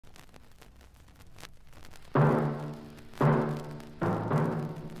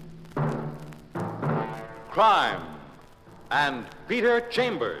crime and Peter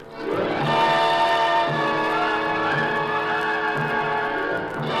Chambers.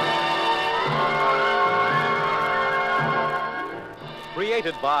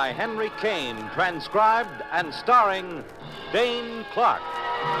 Created by Henry Kane, transcribed and starring Dane Clark.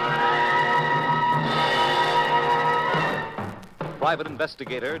 Private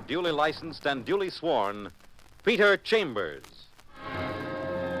investigator, duly licensed and duly sworn, Peter Chambers.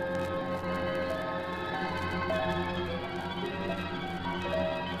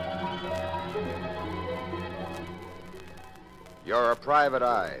 You're a private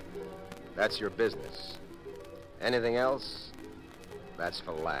eye. That's your business. Anything else? That's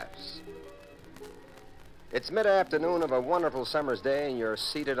for laughs. It's mid-afternoon of a wonderful summer's day, and you're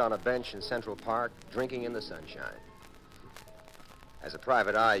seated on a bench in Central Park, drinking in the sunshine. As a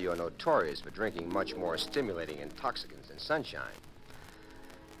private eye, you're notorious for drinking much more stimulating intoxicants than sunshine.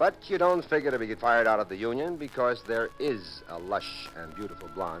 But you don't figure to be fired out of the union because there is a lush and beautiful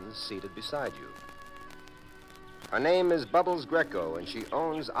blonde seated beside you. Her name is Bubbles Greko, and she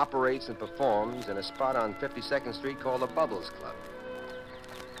owns, operates, and performs in a spot on 52nd Street called the Bubbles Club.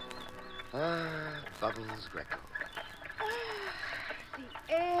 Bubbles Greko.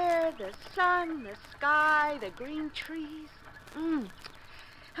 The air, the sun, the sky, the green trees.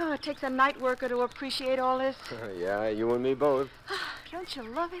 Oh, it takes a night worker to appreciate all this. Yeah, you and me both. Don't you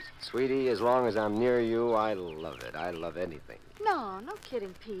love it? Sweetie, as long as I'm near you, I love it. I love anything. No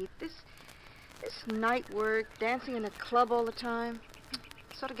kidding, Pete. This night work, dancing in a club all the time,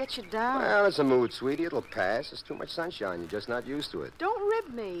 sort of gets you down. Well, it's a mood, sweetie. It'll pass. There's too much sunshine. You're just not used to it. Don't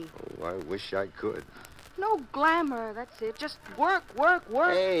rib me. Oh, I wish I could. No glamour, that's it. Just work, work,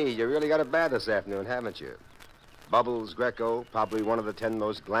 work. Hey, you really got it bad this afternoon, haven't you? Bubbles Greko, probably one of the 10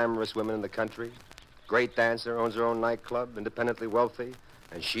 most glamorous women in the country. Great dancer, owns her own nightclub, independently wealthy.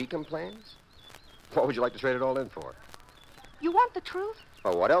 And she complains? What would you like to trade it all in for? You want the truth?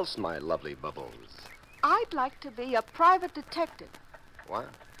 Oh, what else, my lovely Bubbles? I'd like to be a private detective. What?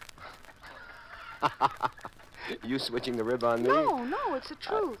 You switching the rib on me? No, it's the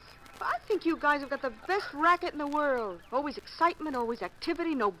truth. I think you guys have got the best racket in the world. Always excitement, always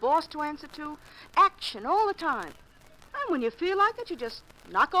activity, no boss to answer to. Action all the time. And when you feel like it, you just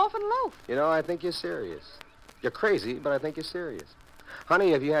knock off and loaf. You know, I think you're serious. You're crazy, but I think you're serious.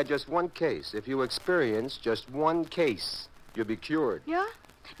 Honey, if you had just one case, if you experienced just one case, you'd be cured. Yeah?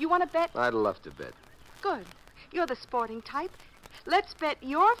 You want to bet? I'd love to bet. Good. You're the sporting type. Let's bet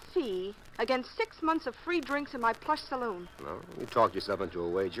your fee against 6 months of free drinks in my plush saloon. No, you talked yourself into a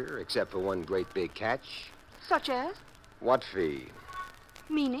wager, except for one great big catch. Such as? What fee?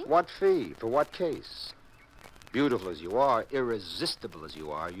 Meaning? What fee? For what case? Beautiful as you are, irresistible as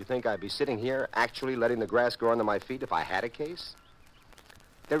you are, you think I'd be sitting here actually letting the grass grow under my feet if I had a case?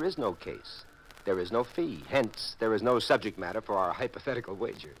 There is no case. There is no fee. Hence, there is no subject matter for our hypothetical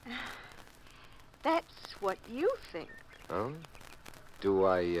wager. That's what you think. Oh? Do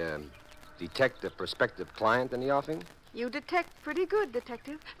I, detect a prospective client in the offing? You detect pretty good,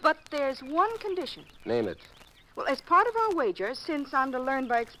 Detective. But there's one condition. Name it. Well, as part of our wager, since I'm to learn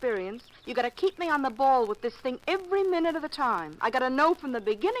by experience, you got to keep me on the ball with this thing every minute of the time. I got to know from the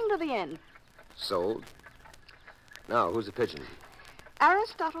beginning to the end. Sold. Now, who's the pigeon?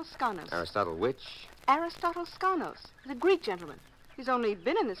 Aristotle Skanos. Aristotle which? Aristotle Skanos. He's a Greek gentleman. He's only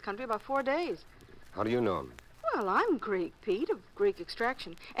been in this country about 4 days. How do you know him? Well, I'm Greek, Pete, of Greek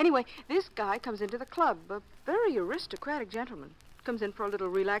extraction. Anyway, this guy comes into the club, a very aristocratic gentleman. Comes in for a little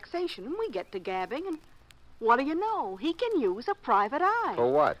relaxation, and we get to gabbing, and what do you know? He can use a private eye. For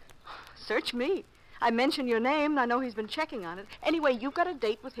what? Search me. I mentioned your name, and I know he's been checking on it. Anyway, you've got a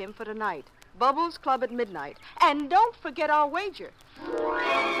date with him for tonight. Bubbles Club at midnight. And don't forget our wager.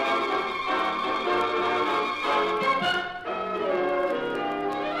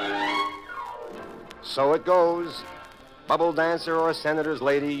 So it goes. Bubble dancer or senator's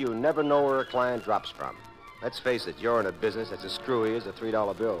lady, you never know where a client drops from. Let's face it, you're in a business that's as screwy as a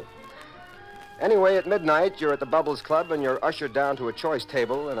 $3 bill. Anyway, at midnight, you're at the Bubbles Club, and you're ushered down to a choice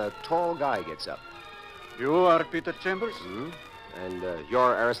table, and a tall guy gets up. You are Peter Chambers? And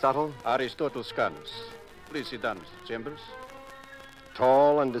you're Aristotle? Aristotle Skanos. Please sit down, Mr. Chambers.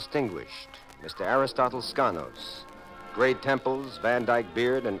 Tall and distinguished, Mr. Aristotle Skanos. Great temples, Van Dyke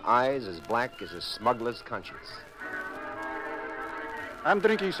beard, and eyes as black as a smuggler's conscience. I'm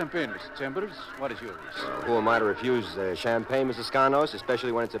drinking champagne, Mr. Chambers. What is yours? Who am I to refuse champagne, Mr. Skanos,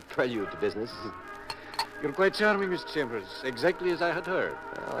 especially when it's a prelude to business? You're quite charming, Mr. Chambers. Exactly as I had heard.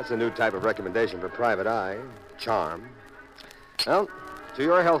 Well, that's a new type of recommendation for private eye. Charm. Well, to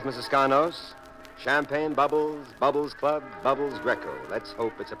your health, Mrs. Skanos. Champagne, Bubbles, Bubbles Club, Bubbles Greko. Let's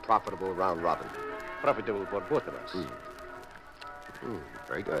hope it's a profitable round robin. profitable for both of us.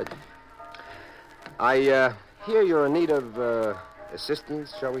 Very good. I hear you're in need of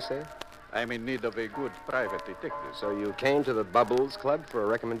assistance, shall we say? I'm in need of a good private detective. So you came to the Bubbles Club for a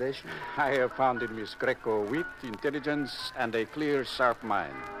recommendation? I have found in Miss Greko wit, intelligence, and a clear, sharp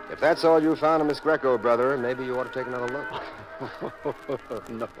mind. If that's all you found in Miss Greko, brother, maybe you ought to take another look.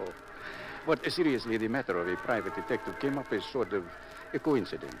 No. But seriously, the matter of a private detective came up as sort of a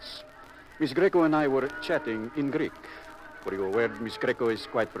coincidence. Miss Greko and I were chatting in Greek. Were you aware Miss Greko is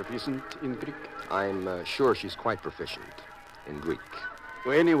quite proficient in Greek? I'm sure she's quite proficient in Greek.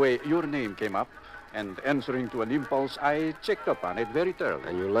 Well, anyway, your name came up, and answering to an impulse, I checked up on it very thoroughly.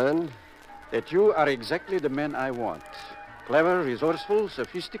 And you learned? That you are exactly the man I want. Clever, resourceful,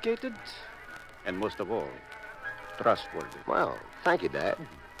 sophisticated, and most of all, trustworthy. Well, thank you, Dad.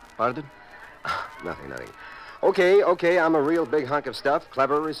 Pardon? Nothing. Okay, I'm a real big hunk of stuff,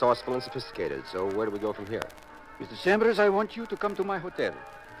 clever, resourceful, and sophisticated. So where do we go from here? Mr. Chambers, I want you to come to my hotel.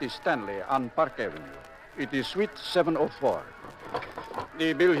 It is Stanley on Park Avenue. It is Suite 704.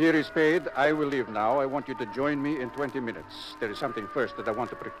 The bill here is paid. I will leave now. I want you to join me in 20 minutes. There is something first that I want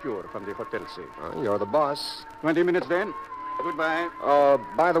to procure from the hotel safe. Well, you're the boss. 20 minutes then. Goodbye.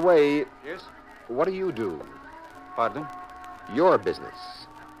 By the way... Yes? What do you do? Pardon? Your business.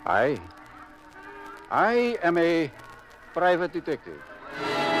 I am a private detective.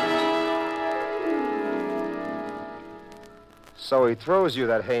 So he throws you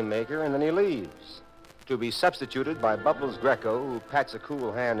that haymaker and then he leaves. To be substituted by Bubbles Greko, who pats a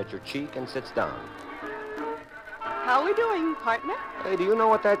cool hand at your cheek and sits down. How are we doing, partner? Hey, do you know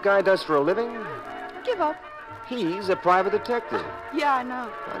what that guy does for a living? Give up. He's a private detective. Yeah, I know.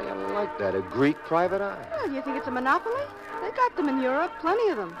 How do you like that? A Greek private eye. Well, you think it's a monopoly? They got them in Europe, plenty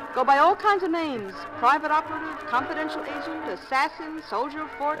of them. Go by all kinds of names. Private operative, confidential agent, assassin, soldier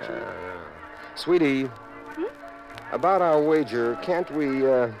of fortune. Sweetie, about our wager, can't we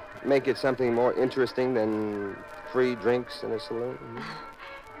make it something more interesting than free drinks in a saloon?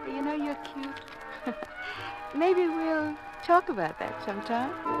 You know, you're cute. Maybe we'll talk about that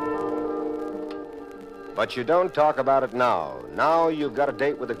sometime. But you don't talk about it now. Now you've got a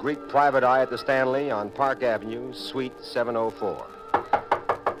date with a Greek private eye at the Stanley on Park Avenue, Suite 704.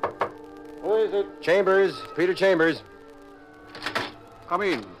 Who is it? Chambers, Peter Chambers. Come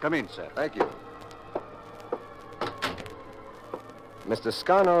in, sir. Thank you. Mr.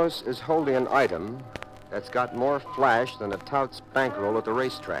 Skanos is holding an item that's got more flash than a tout's bankroll at the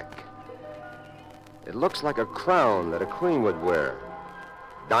racetrack. It looks like a crown that a queen would wear,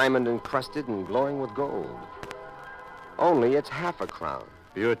 diamond encrusted and glowing with gold. Only it's half a crown.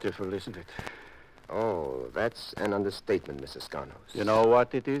 Beautiful, isn't it? Oh, that's an understatement, Mrs. Skanos. You know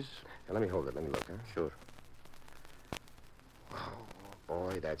what it is? Now, let me hold it. Let me look, huh? Sure. Oh,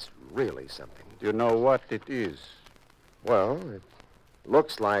 boy, that's really something. You know what it is? Well, it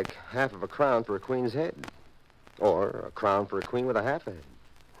looks like half of a crown for a queen's head. Or a crown for a queen with a half a head.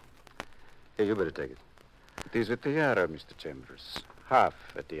 Here, you better take it. It is a tiara, Mr. Chambers. Half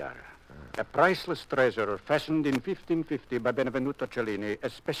a tiara. A priceless treasure fashioned in 1550 by Benvenuto Cellini,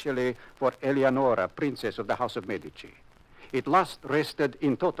 especially for Eleonora, Princess of the House of Medici. It last rested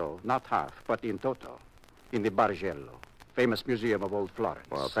in toto, not half, but in toto, in the Bargello, famous museum of old Florence.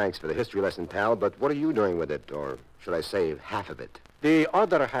 Well, thanks for the history lesson, pal, but what are you doing with it? Or should I say half of it? The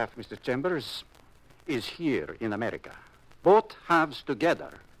other half, Mr. Chambers, is here in America. Both halves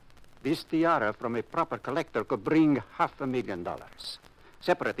together. This tiara from a proper collector could bring $500,000.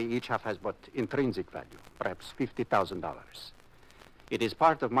 Separately, each half has but intrinsic value, perhaps $50,000. It is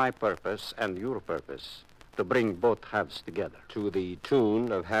part of my purpose and your purpose to bring both halves together. To the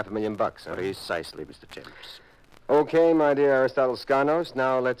tune of $500,000, huh? Precisely, Mr. Chambers. Okay, my dear Aristotle Skanos,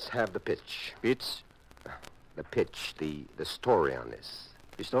 now let's have the pitch. Pitch? The pitch, the story on this.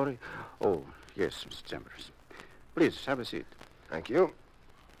 The story? Oh, yes, Mr. Chambers. Please, have a seat. Thank you.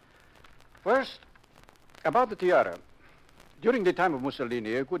 First, about the tiara. During the time of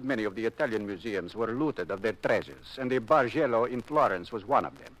Mussolini, a good many of the Italian museums were looted of their treasures, and the Bargello in Florence was one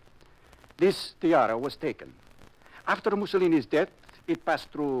of them. This tiara was taken. After Mussolini's death, it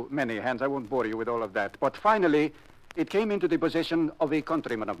passed through many hands. I won't bore you with all of that. But finally, it came into the possession of a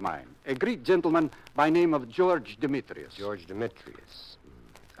countryman of mine, a Greek gentleman by name of George Demetrius. George Demetrius.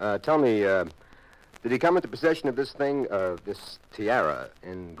 Tell me, did he come into possession of this thing, this tiara,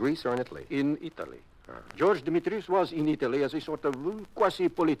 in Greece or in Italy? In Italy. George Demetrius was in Italy as a sort of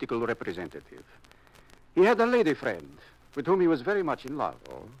quasi-political representative. He had a lady friend with whom he was very much in love.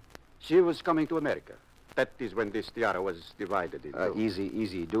 Oh? She was coming to America. That is when this tiara was divided into...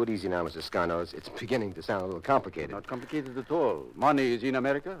 Easy. Do it easy now, Mr. Scanos. It's beginning to sound a little complicated. Not complicated at all. Money is in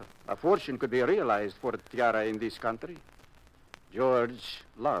America. A fortune could be realized for a tiara in this country. George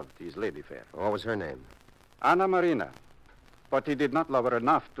loved his lady fair. What was her name? Anna Marina. But he did not love her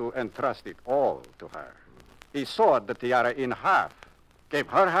enough to entrust it all to her. He sawed the tiara in half, gave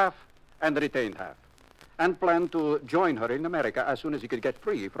her half, and retained half, and planned to join her in America as soon as he could get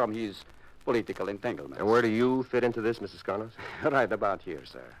free from his political entanglements. And where do you fit into this, Mrs. Scanos? Right about here,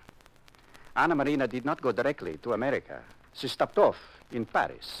 sir. Anna Marina did not go directly to America. She stopped off in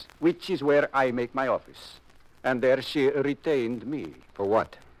Paris, which is where I make my office. And there she retained me. For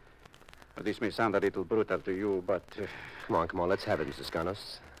what? This may sound a little brutal to you, but... Come on, let's have it, Mrs.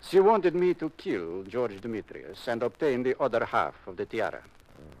 Scanos. She wanted me to kill George Demetrius and obtain the other half of the tiara.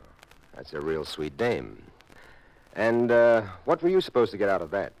 That's a real sweet dame. And what were you supposed to get out of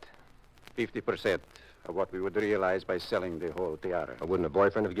that? 50% of what we would realize by selling the whole tiara. Wouldn't a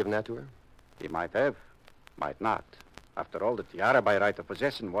boyfriend have given that to her? He might have, might not. After all, the tiara by right of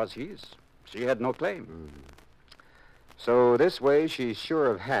possession was his. She had no claim. So this way, she's sure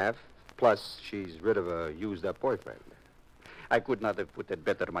of half, plus she's rid of a used-up boyfriend. I could not have put it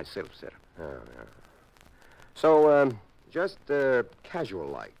better myself, sir. Oh, yeah. So, just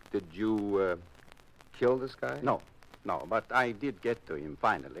casual-like, did you kill this guy? No, but I did get to him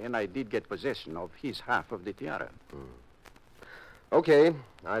finally, and I did get possession of his half of the tiara. Okay,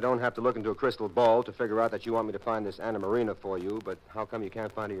 I don't have to look into a crystal ball to figure out that you want me to find this Anna Marina for you, but how come you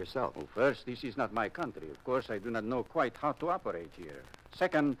can't find her yourself? Well, first, this is not my country. Of course, I do not know quite how to operate here.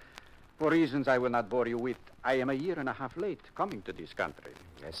 Second, for reasons I will not bore you with, I am a year and a half late coming to this country.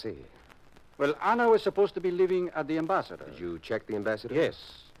 I see. Well, Anna was supposed to be living at the ambassador. Did you check the ambassador? Yes.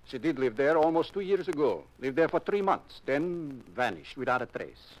 She did live there almost 2 years ago. Lived there for 3 months, then vanished without a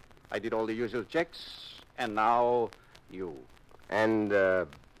trace. I did all the usual checks, and now you. And,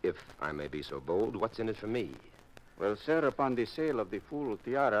 if I may be so bold, what's in it for me? Well, sir, upon the sale of the full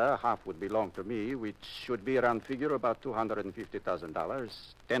tiara, half would belong to me, which should be around figure about $250,000.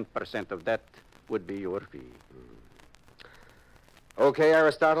 10% of that would be your fee. Okay,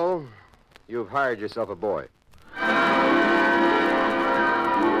 Aristotle, you've hired yourself a boy.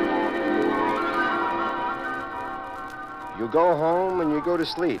 You go home and you go to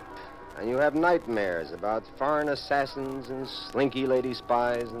sleep, and you have nightmares about foreign assassins and slinky lady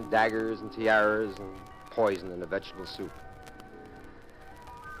spies and daggers and tiaras and poison in a vegetable soup.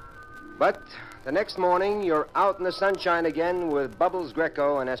 But the next morning, you're out in the sunshine again with Bubbles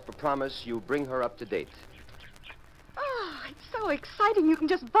Greko, and as per promise, you bring her up to date. Oh, it's so exciting you can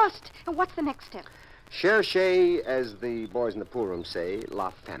just bust. And what's the next step? Cherchez, as the boys in the pool room say,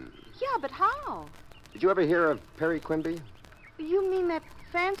 la femme. Yeah, but how? Did you ever hear of Perry Quimby? You mean that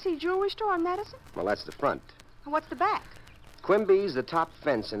fancy jewelry store on Madison? Well, that's the front. And what's the back? Quimby's the top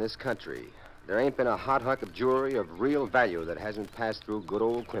fence in this country. There ain't been a hot hunk of jewelry of real value that hasn't passed through good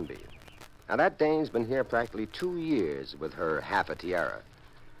old Quimby. Now, that dame's been here practically 2 years with her half a tiara.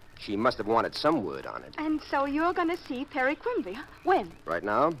 She must have wanted some wood on it. And so you're going to see Perry Quimby, huh? When? Right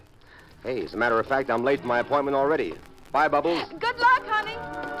now? Hey, as a matter of fact, I'm late for my appointment already. Bye, Bubbles. Good luck, honey.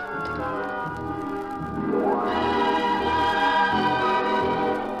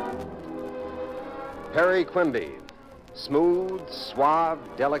 Perry Quimby. Smooth, suave,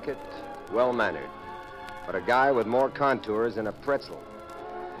 delicate, well-mannered. But a guy with more contours than a pretzel.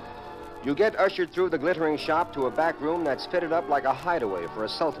 You get ushered through the glittering shop to a back room that's fitted up like a hideaway for a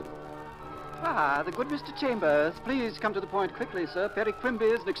sultan. Ah, the good Mr. Chambers. Please come to the point quickly, sir. Perry Quimby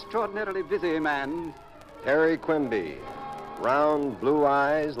is an extraordinarily busy man. Perry Quimby. Round blue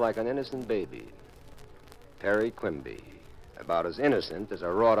eyes like an innocent baby. Perry Quimby. About as innocent as a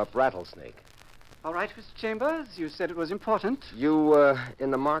wrought-up rattlesnake. All right, Mr. Chambers. You said it was important. You, in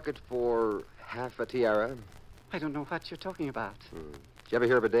the market for half a tiara? I don't know what you're talking about. Did you ever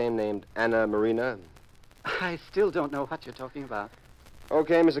hear of a dame named Anna Marina? I still don't know what you're talking about.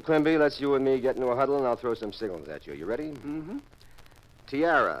 Okay, Mr. Quimby, let's you and me get into a huddle, and I'll throw some signals at you. You ready? Mm-hmm.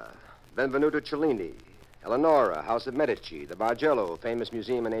 Tiara, Benvenuto Cellini, Eleonora, House of Medici, the Bargello, famous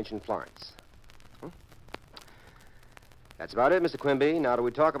museum in ancient Florence. That's about it, Mr. Quimby. Now, do we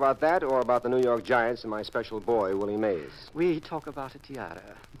talk about that or about the New York Giants and my special boy, Willie Mays? We talk about a tiara.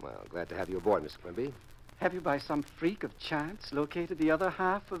 Well, glad to have you aboard, Mr. Quimby. Have you, by some freak of chance, located the other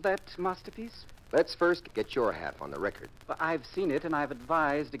half of that masterpiece? Let's first get your half on the record. Well, I've seen it, and I've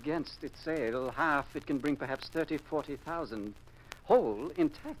advised against its sale. Half, it can bring perhaps 30, 40,000. Whole,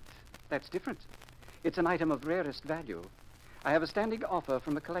 intact. That's different. It's an item of rarest value. I have a standing offer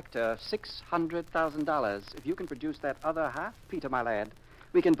from a collector, $600,000. If you can produce that other half, Peter, my lad,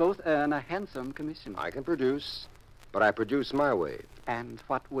 We can both earn a handsome commission. I can produce, but I produce my way. And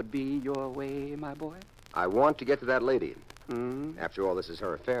what would be your way, my boy? I want to get to that lady. Hmm? After all, this is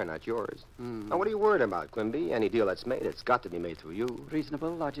her affair, not yours. Hmm. Now, what are you worried about, Quimby? Any deal that's made, it's got to be made through you.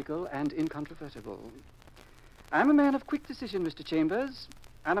 Reasonable, logical, and incontrovertible. I'm a man of quick decision, Mr. Chambers.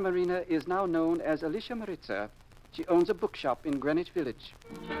 Anna Marina is now known as Alicia Maritza. She owns a bookshop in Greenwich Village.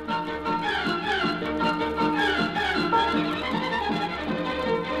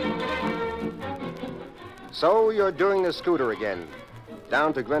 So you're doing the scooter again.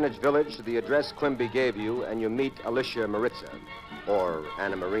 Down to Greenwich Village to the address Quimby gave you, and you meet Alicia Maritza, or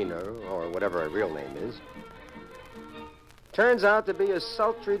Anna Marina, or whatever her real name is. Turns out to be a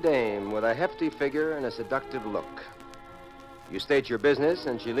sultry dame with a hefty figure and a seductive look. You state your business,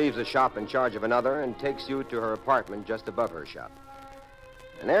 and she leaves the shop in charge of another and takes you to her apartment just above her shop.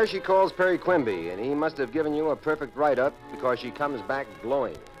 And there she calls Perry Quimby, and he must have given you a perfect write-up because she comes back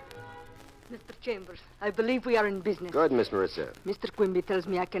glowing. Mr. Chambers, I believe we are in business. Good, Miss Maritza. Mr. Quimby tells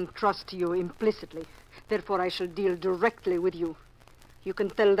me I can trust you implicitly. Therefore, I shall deal directly with you. You can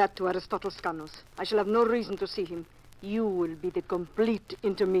tell that to Aristotle Skanos. I shall have no reason to see him. You will be the complete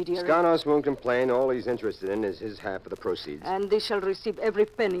intermediary. Skanos won't complain. All he's interested in is his half of the proceeds. And they shall receive every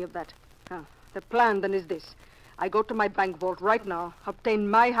penny of that. The plan, then, is this. I go to my bank vault right now, obtain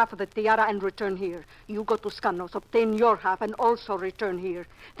my half of the tiara, and return here. You go to Skanos, obtain your half, and also return here.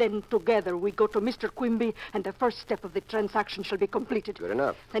 Then, together, we go to Mr. Quimby, and the first step of the transaction shall be completed. Good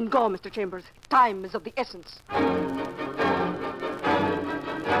enough. Then go, Mr. Chambers. Time is of the essence.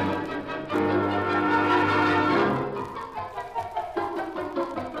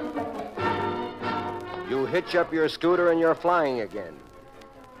 You hitch up your scooter and you're flying again.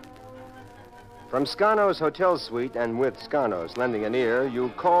 From Skanos' hotel suite, and with Skanos lending an ear, you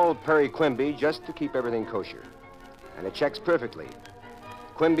call Perry Quimby just to keep everything kosher. And it checks perfectly.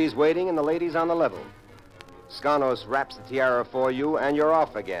 Quimby's waiting and the lady's on the level. Skanos wraps the tiara for you, and you're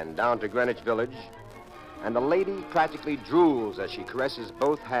off again, down to Greenwich Village. And the lady practically drools as she caresses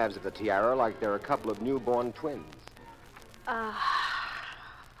both halves of the tiara like they're a couple of newborn twins.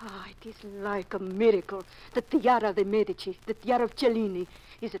 It is like a miracle. The tiara of the Medici, the tiara of Cellini.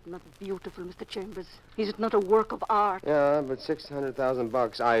 Is it not beautiful, Mr. Chambers? Is it not a work of art? Yeah, but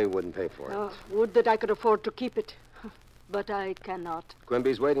 $600,000, I wouldn't pay for it. Oh, would that I could afford to keep it. But I cannot.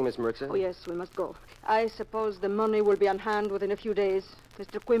 Quimby's waiting, Miss Maritza. Oh, yes, we must go. I suppose the money will be on hand within a few days.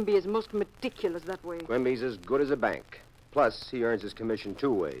 Mr. Quimby is most meticulous that way. Quimby's as good as a bank. Plus, he earns his commission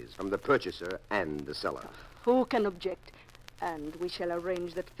two ways, from the purchaser and the seller. Who can object? And we shall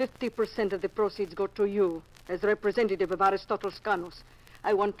arrange that 50% of the proceeds go to you as representative of Aristotle Skanos.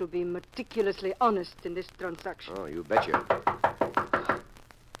 I want to be meticulously honest in this transaction. Oh, you betcha.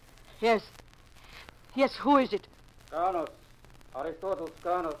 Yes. Yes, who is it? Skanos. Aristotle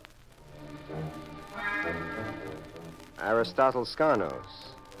Skanos. Aristotle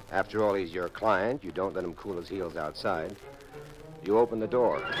Skanos. After all, he's your client. You don't let him cool his heels outside. You open the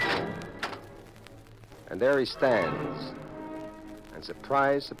door. And there he stands. And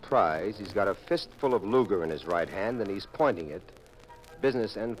surprise, surprise, he's got a fistful of Luger in his right hand, and he's pointing it,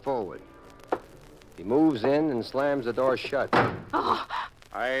 business end forward. He moves in and slams the door shut. Oh.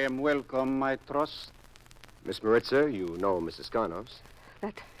 I am welcome, I trust. Miss Maritza, you know Mrs. Skanos.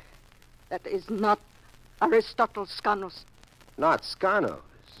 That is not Aristotle Skanos. Not Skanos.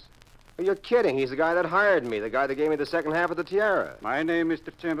 You're kidding. He's the guy that hired me, the guy that gave me the second half of the tiara. My name,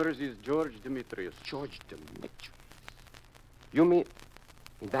 Mr. Chambers, is George Demetrius. George Demetrius? You mean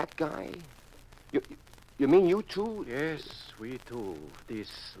that guy? You mean you two? Yes, we two.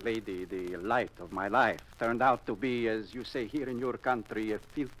 This lady, the light of my life, turned out to be, as you say here in your country, a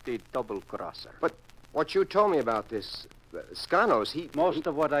filthy double-crosser. But what you told me about this, Skanos, Most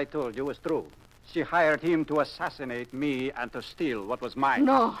of what I told you was true. She hired him to assassinate me and to steal what was mine.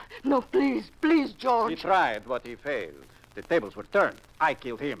 No, please, George. He tried, but he failed. The tables were turned. I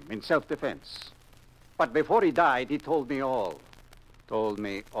killed him in self-defense. But before he died, he told me all. Told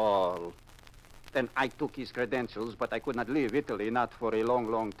me all. Then I took his credentials, but I could not leave Italy, not for a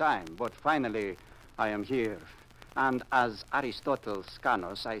long, long time. But finally, I am here. And as Aristotle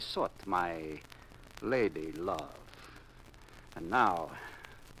Skanos, I sought my lady love. And now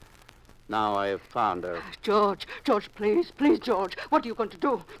I have found her. George, please, George. What are you going to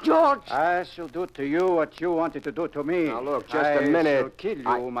do? George! I shall do to you what you wanted to do to me. Now, look, just a minute. I shall kill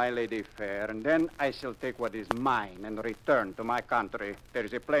you, my lady fair, and then I shall take what is mine and return to my country. There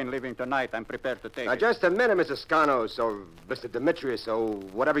is a plane leaving tonight. I'm prepared to take Now, it. just a minute, Mr. Skanos, or Mr. Demetrius, or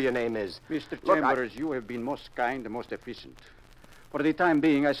whatever your name is. Mr. Look, Chambers, you have been most kind and most efficient. For the time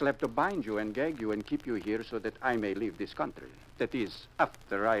being, I shall have to bind you and gag you and keep you here so that I may leave this country. That is,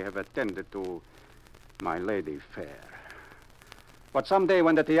 after I have attended to my lady fair. But someday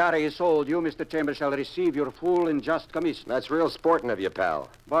when the tiara is sold, you, Mr. Chambers, shall receive your full and just commission. That's real sporting of you, pal.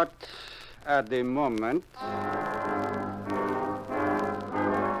 But at the moment...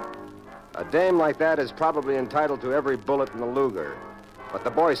 A dame like that is probably entitled to every bullet in the Luger. But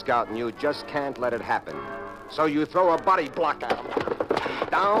the Boy Scout and you just can't let it happen. So you throw a body block at him.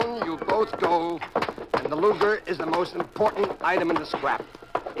 Down you both go, and the Luger is the most important item in the scrap.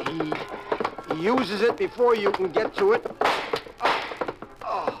 He uses it before you can get to it.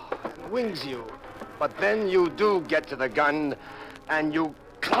 And wings you. But then you do get to the gun, and you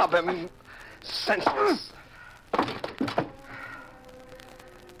club him senseless.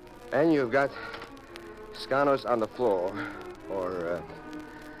 And you've got Skanos on the floor, or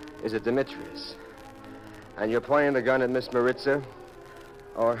is it Demetrius? And you're pointing the gun at Miss Maritza,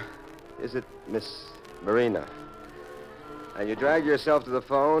 or is it Miss Marina? And you drag yourself to the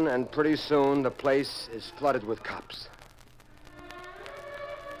phone, and pretty soon the place is flooded with cops.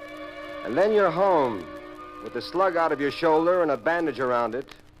 And then you're home, with the slug out of your shoulder and a bandage around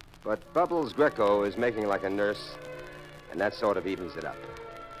it. But Bubbles Greko is making like a nurse, and that sort of evens it up.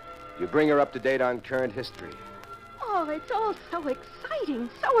 You bring her up to date on current history. Oh, it's all so exciting,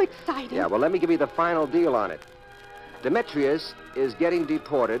 so exciting. Yeah, well, let me give you the final deal on it. Demetrius is getting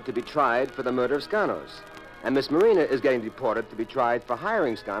deported to be tried for the murder of Skanos. And Miss Marina is getting deported to be tried for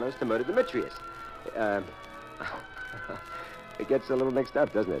hiring Skanos to murder Demetrius. It gets a little mixed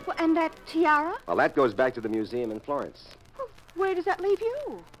up, doesn't it? Well, and that tiara? Well, that goes back to the museum in Florence. Well, where does that leave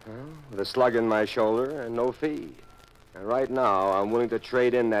you? Well, with a slug in my shoulder and no fee. And right now, I'm willing to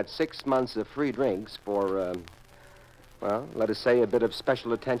trade in that 6 months of free drinks for, well, let us say a bit of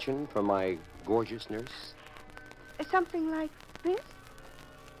special attention from my gorgeous nurse. Something like this?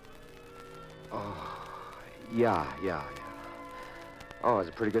 Oh, yeah. Oh, it's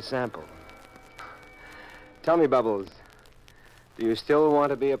a pretty good sample. Tell me, Bubbles, do you still want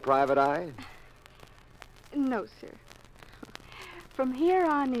to be a private eye? No, sir. From here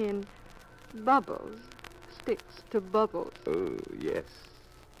on in, Bubbles sticks to Bubbles. Oh, yes.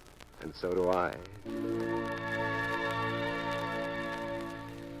 And so do I.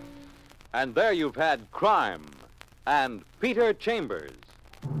 And there you've had Crime and Peter Chambers.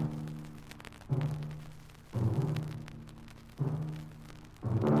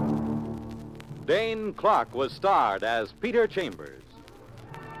 Dane Clark was starred as Peter Chambers.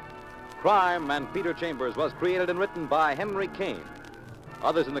 Crime and Peter Chambers was created and written by Henry Kane.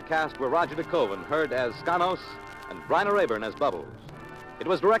 Others in the cast were Roger DeKoven, heard as Skanos, and Bryna Rayburn as Bubbles. It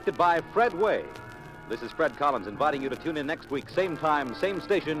was directed by Fred Way. This is Fred Collins inviting you to tune in next week, same time, same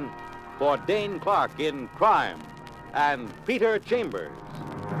station, for Dane Clark in Crime and Peter Chambers.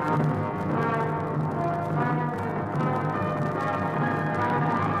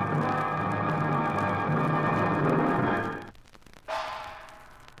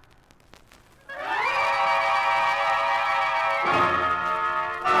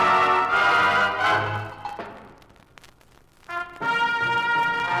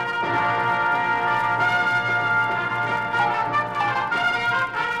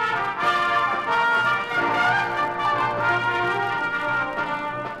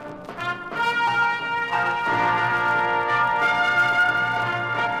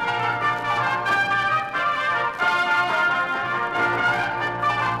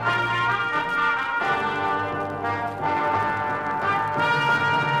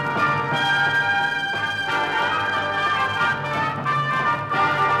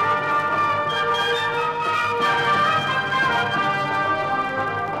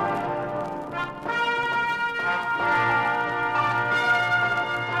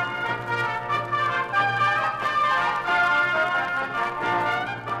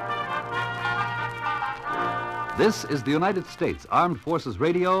 This is the United States Armed Forces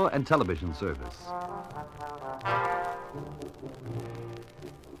Radio and Television Service.